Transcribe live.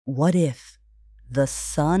What if the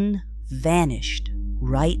sun vanished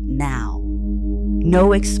right now?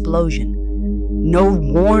 No explosion, no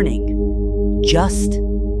warning, just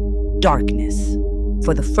darkness.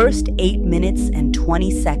 For the first 8 minutes and 20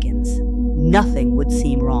 seconds, nothing would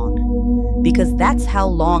seem wrong, because that's how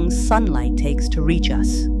long sunlight takes to reach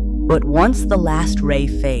us. But once the last ray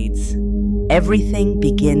fades, everything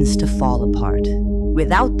begins to fall apart.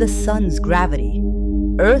 Without the sun's gravity,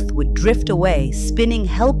 Earth would drift away, spinning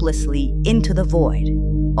helplessly into the void.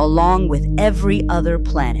 Along with every other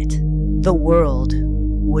planet, the world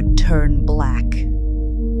would turn black.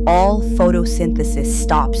 All photosynthesis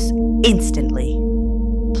stops instantly.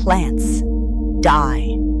 Plants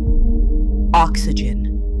die.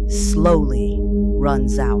 Oxygen slowly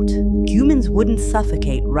runs out. Humans wouldn't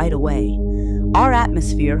suffocate right away. Our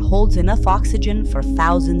atmosphere holds enough oxygen for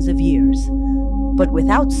thousands of years. But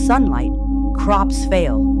without sunlight, crops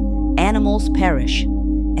fail, animals perish,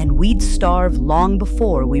 and we'd starve long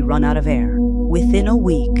before we run out of air. Within a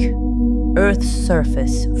week, Earth's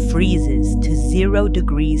surface freezes to 0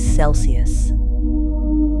 degrees Celsius.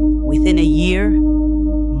 Within a year,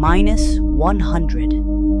 -100.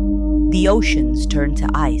 The oceans turn to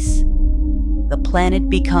ice. The planet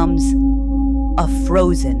becomes a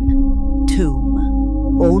frozen tomb.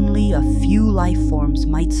 Only a few life forms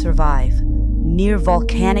might survive, near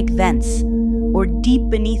volcanic vents or deep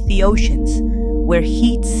beneath the oceans, where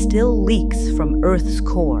heat still leaks from Earth's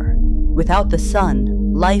core. Without the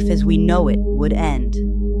sun, life as we know it would end.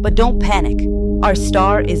 But don't panic, our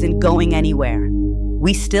star isn't going anywhere.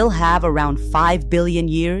 We still have around 5 billion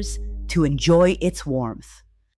years to enjoy its warmth.